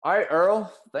All right,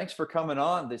 Earl, thanks for coming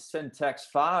on the Syntex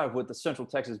 5 with the Central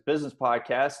Texas Business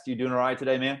Podcast. You doing all right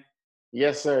today, man?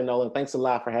 Yes, sir, Nolan. Thanks a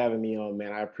lot for having me on,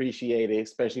 man. I appreciate it,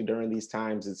 especially during these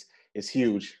times. It's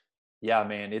huge. Yeah,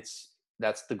 man,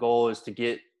 that's the goal is to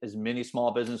get as many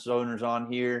small business owners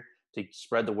on here to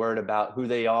spread the word about who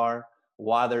they are,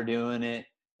 why they're doing it,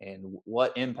 and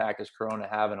what impact is Corona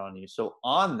having on you. So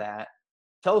on that,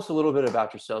 tell us a little bit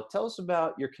about yourself. Tell us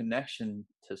about your connection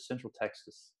to Central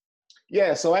Texas.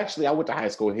 Yeah, so actually, I went to high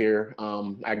school here.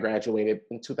 I graduated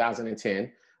in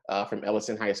 2010 from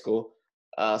Ellison High School.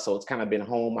 So it's kind of been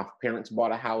home. My parents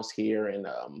bought a house here, and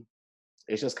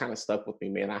it's just kind of stuck with me,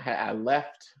 man. I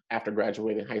left after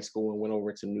graduating high school and went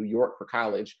over to New York for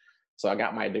college. So I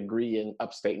got my degree in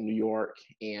upstate New York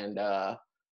and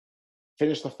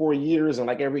finished the 4 years. And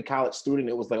like every college student,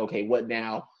 it was like, okay, what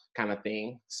now, kind of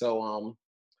thing. So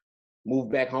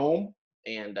moved back home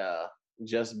and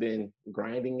just been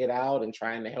grinding it out and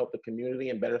trying to help the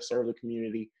community and better serve the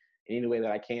community in any way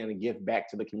that I can and give back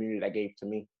to the community that gave to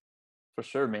me. For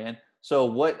sure, man. So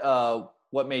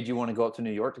what made you want to go up to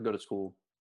New York to go to school?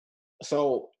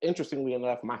 So interestingly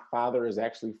enough, my father is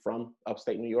actually from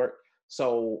upstate New York.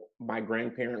 So my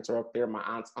grandparents are up there, my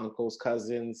aunts, uncles,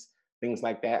 cousins, things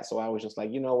like that. So I was just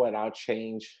like, you know what, I'll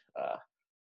change.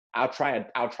 I'll try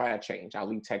a change. I'll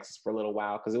leave Texas for a little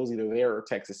while because it was either there or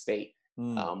Texas State.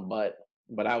 Mm,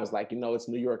 But I was like, it's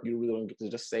New York. You really don't get to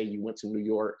just say you went to New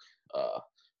York uh,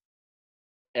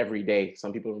 every day.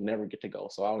 Some people never get to go.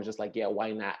 So I was just like, yeah,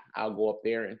 why not? I'll go up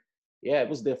there. And yeah, it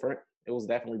was different. It was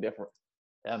definitely different.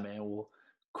 yeah, man. Well,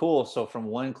 cool. So from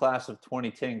one class of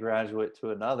 2010 graduate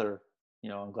to another,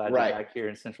 I'm glad you're Right. back here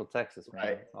in Central Texas, man.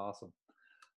 Right. That's awesome.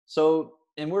 So,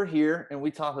 and we're here and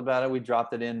we talked about it. We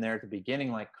dropped it in there at the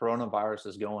beginning, like coronavirus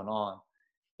is going on,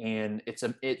 and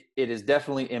it is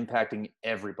definitely impacting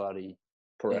everybody in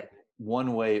Correct.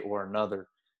 one way or another.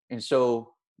 And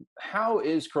so, how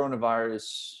is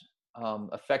coronavirus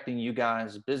affecting you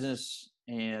guys, business,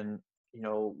 and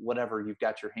whatever you've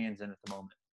got your hands in at the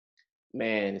moment?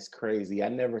 Man, it's crazy. I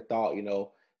never thought,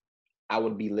 I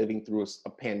would be living through a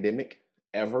pandemic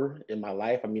ever in my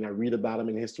life. I mean, I read about them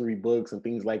in history books and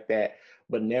things like that,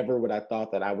 but never would I thought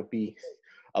that I would be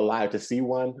alive to see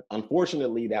one.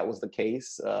 Unfortunately, that was the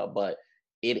case, but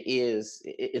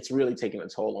it's really taking a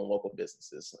toll on local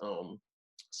businesses,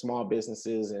 small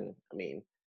businesses, and I mean,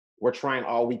 we're trying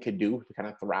all we could do to kind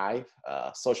of thrive.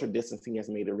 Social distancing has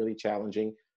made it really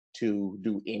challenging to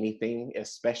do anything,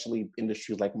 especially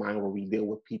industries like mine where we deal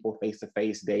with people face to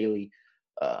face daily.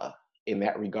 Uh, in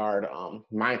that regard,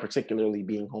 mine particularly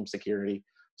being home security.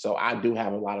 So I do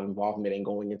have a lot of involvement in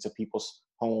going into people's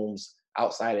homes,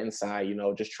 outside, inside.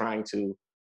 Just trying to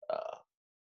uh,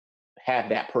 have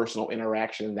that personal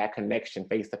interaction, that connection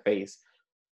face to face.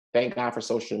 Thank God for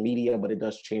social media, but it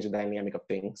does change the dynamic of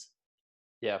things.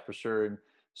 Yeah, for sure. And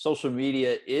social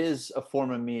media is a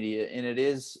form of media and it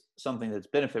is something that's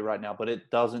benefit right now, but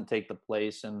it doesn't take the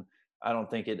place. And I don't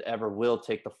think it ever will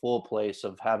take the full place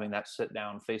of having that sit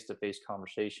down face to face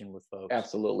conversation with folks.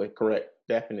 Absolutely correct.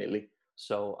 Definitely.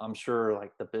 So I'm sure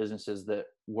like the businesses that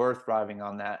were thriving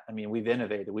on that, I mean, we've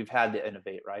innovated, we've had to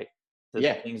innovate, right? The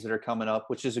Yeah, things that are coming up,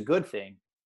 which is a good thing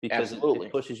because it absolutely.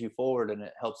 pushes you forward and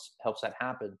it helps that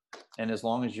happen. And as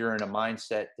long as you're in a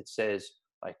mindset that says,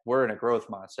 like, we're in a growth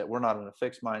mindset, we're not in a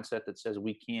fixed mindset that says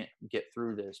we can't get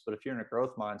through this. But if you're in a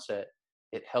growth mindset,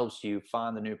 it helps you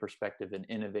find the new perspective and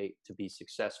innovate to be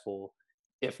successful,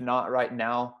 if not right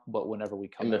now, but whenever we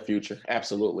In come the out. future.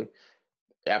 Absolutely.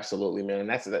 Absolutely, man. And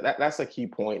that's a key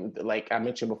point. Like I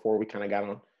mentioned before, we kind of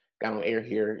got on air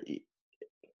here.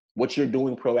 What you're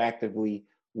doing proactively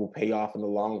will pay off in the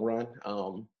long run.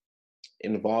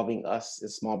 Involving us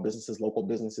as small businesses, local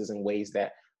businesses, in ways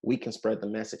that we can spread the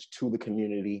message to the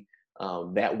community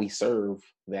that we serve.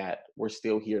 That we're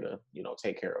still here to,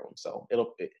 take care of them. So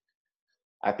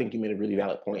I think you made a really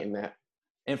valid point in that.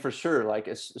 And for sure, like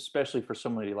especially for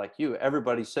somebody like you,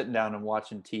 everybody's sitting down and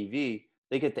watching TV.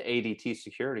 They get the ADT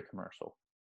security commercial.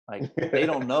 Like they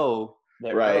don't know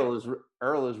that Right.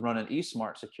 Earl is running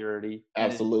eSmart Security,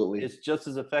 and Absolutely. it's just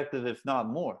as effective, if not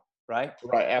more, right?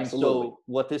 Right. And Absolutely. so,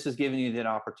 what this is giving you the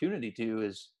opportunity to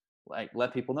is like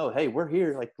let people know, hey, we're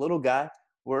here. Like little guy,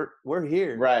 we're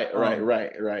here. Right. Right. Um,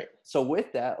 Right. Right. so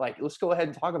with that, like let's go ahead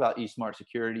and talk about eSmart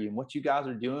Security and what you guys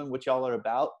are doing, what y'all are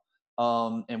about,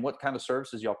 and what kind of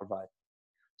services y'all provide.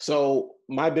 So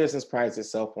my business prides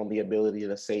itself on the ability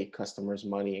to save customers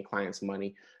money and clients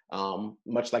money.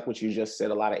 Much like what you just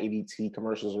said, a lot of ADT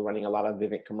commercials are running, a lot of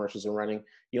Vivint commercials are running.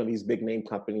 These big name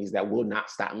companies that will not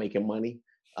stop making money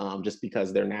just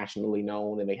because they're nationally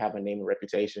known and they have a name and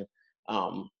reputation.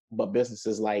 But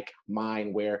businesses like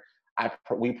mine, where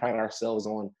we pride ourselves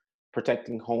on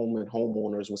protecting home and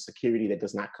homeowners with security that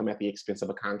does not come at the expense of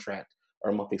a contract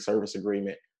or a monthly service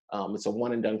agreement. It's a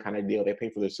one and done kind of deal. They pay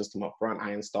for their system up front.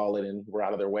 I install it and we're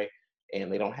out of their way.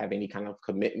 And they don't have any kind of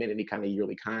commitment, any kind of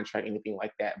yearly contract, anything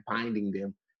like that binding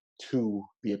them to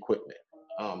the equipment.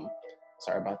 Um,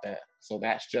 Sorry about that. So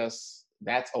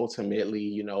that's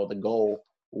ultimately, the goal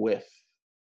with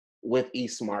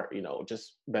eSmart,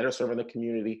 just better serving the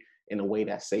community in a way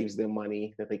that saves them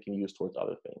money that they can use towards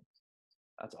other things.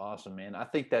 That's awesome, man. I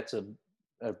think that's a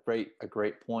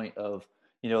great point of,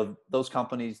 those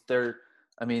companies,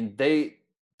 I mean, they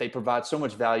provide so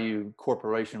much value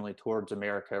corporationally towards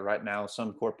America right now.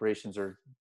 Some corporations are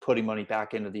putting money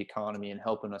back into the economy and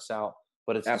helping us out,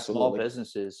 but it's the small Absolutely.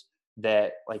 businesses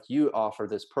that, like, you offer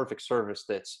this perfect service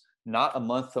that's not a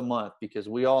month to month, because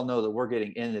we all know that we're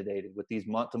getting inundated with these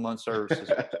month to month services,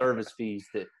 service fees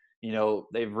that,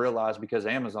 they've realized because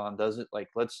Amazon does it. Like,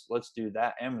 let's do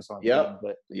that Amazon thing. Yep.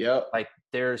 But Yep. like,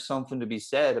 there's something to be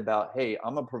said about, hey,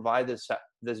 I'm gonna provide this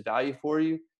value for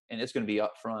you, and it's gonna be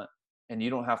upfront, and you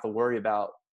don't have to worry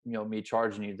about, me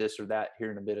charging you this or that here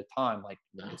in a bit of time. Like,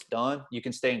 when No. it's done, you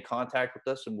can stay in contact with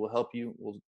us and we'll help you.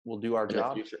 We'll do our In the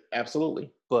job. future.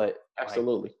 Absolutely. But like,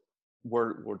 Absolutely.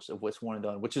 what's one and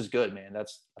done, which is good, man.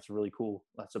 That's really cool.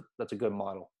 That's a good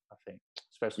model, I think,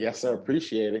 especially for Yes, sir. small business.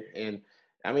 Appreciate it. And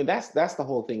I mean, that's the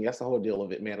whole thing. That's the whole deal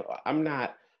of it, man. I'm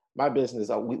not my business.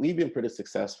 We've been pretty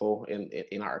successful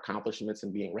in our accomplishments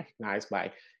and being recognized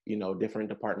by different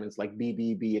departments like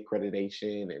BBB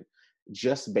accreditation, and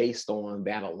just based on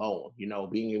that alone,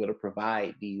 being able to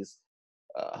provide these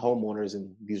homeowners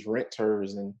and these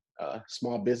renters and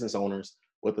small business owners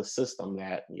with a system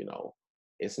that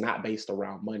it's not based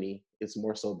around money. It's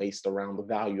more so based around the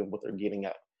value of what they're getting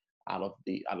out of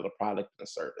the product and the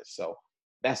service. So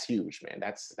that's huge, man.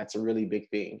 That's a really big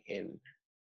thing, and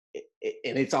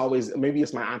and it's always, maybe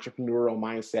it's my entrepreneurial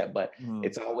mindset, but Mhm.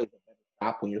 it's always a better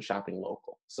shop when you're shopping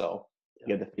local. So Yeah.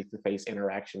 you have the face-to-face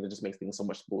interaction. It just makes things so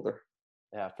much smoother.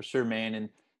 Yeah, for sure, man. And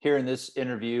here in this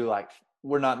interview, like,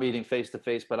 we're not meeting face to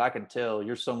face, but I can tell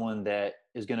you're someone that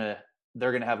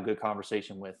they're gonna have a good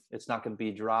conversation with. It's not gonna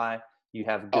be dry. You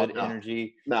have Oh good no,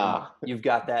 energy. nah. You've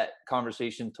got that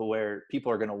conversation to where people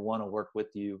are gonna want to work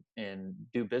with you and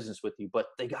do business with you, but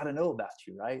they got to know about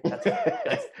you, right? That's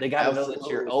they got to know that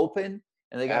you're Absolutely, open,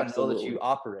 and they got to know that you absolutely,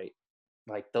 operate.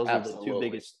 Like, those are the two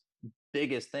absolutely.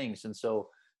 biggest things. And so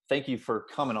thank you for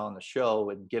coming on the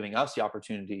show and giving us the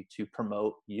opportunity to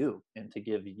promote you and to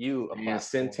give you a And platform.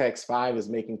 Syntax 5 is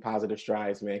making positive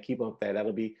strides, man. Keep up that.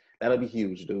 That'll be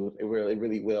huge, dude. It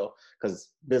really will. Because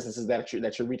businesses that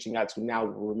you're reaching out to now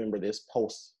will remember this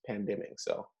post pandemic.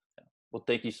 So Well,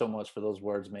 thank you so much for those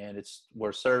words, man.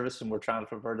 We're service, and we're trying to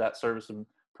provide that service and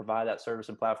provide that service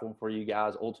and platform for you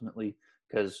guys ultimately,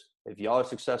 because if y'all are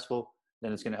successful,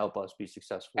 then it's going to help us be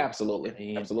successful. absolutely,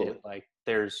 And absolutely. like,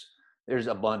 there's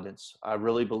abundance. I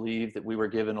really believe that we were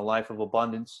given a life of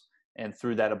abundance, and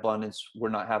through that abundance, we're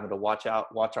not having to watch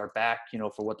our back,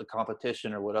 for what the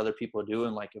competition or what other people are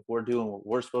doing. Like, if we're doing what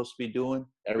we're supposed to be doing, we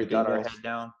got Everything our head else.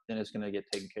 down, then it's going to get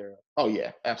taken care of. Oh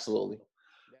yeah, absolutely.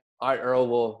 All right, Earl.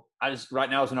 Well, I just right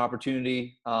now is an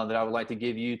opportunity that I would like to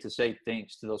give you to say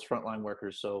thanks to those frontline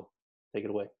workers. So take it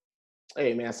away.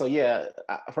 Hey man, so yeah,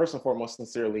 first and foremost,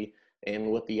 sincerely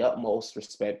and with the utmost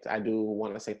respect, I do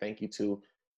want to say thank you to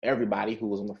everybody who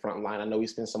was on the front line. I know we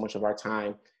spend so much of our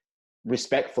time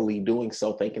respectfully doing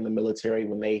so, thanking the military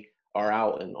when they are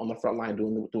out and on the front line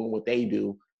doing what they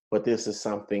do. But this is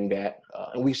something that,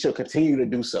 and we should continue to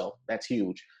do so. That's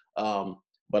huge.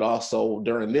 But also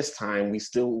during this time,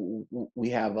 we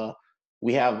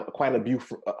have quite a few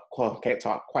can't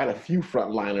talk quite a few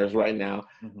frontliners right now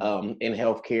Hmm. in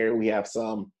healthcare. We have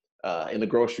some in the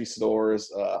grocery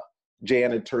stores,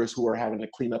 janitors who are having to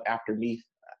clean up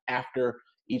after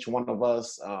each one of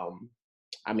us.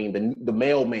 I mean, the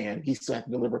mailman, he still has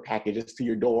to deliver packages to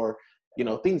your door,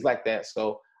 things like that.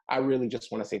 So I really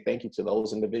just want to say thank you to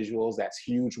those individuals. That's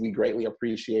huge. We greatly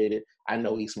appreciate it. I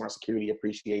know eSmart Security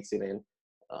appreciates it. And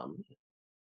um,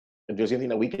 if there's anything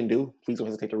that we can do, please don't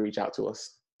hesitate to reach out to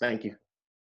us. Thank you.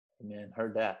 Man,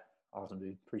 heard that. Awesome,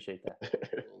 dude. Appreciate that.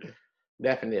 Absolutely.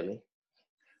 Definitely.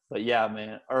 But yeah,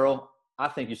 man, Earl, I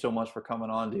thank you so much for coming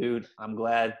on, dude. I'm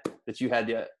glad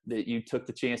that that you took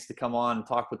the chance to come on and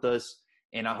talk with us.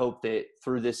 And I hope that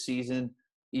through this season,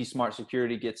 eSmart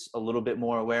Security gets a little bit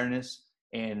more awareness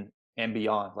and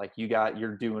beyond. Like,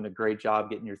 you're doing a great job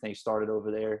getting your thing started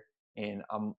over there. And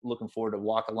I'm looking forward to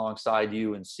walk alongside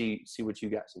you and see watch you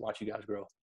guys grow.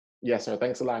 Yes, sir.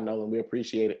 Thanks a lot, Nolan. We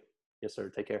appreciate it. Yes, sir.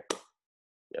 Take care.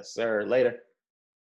 Yes, sir. Later.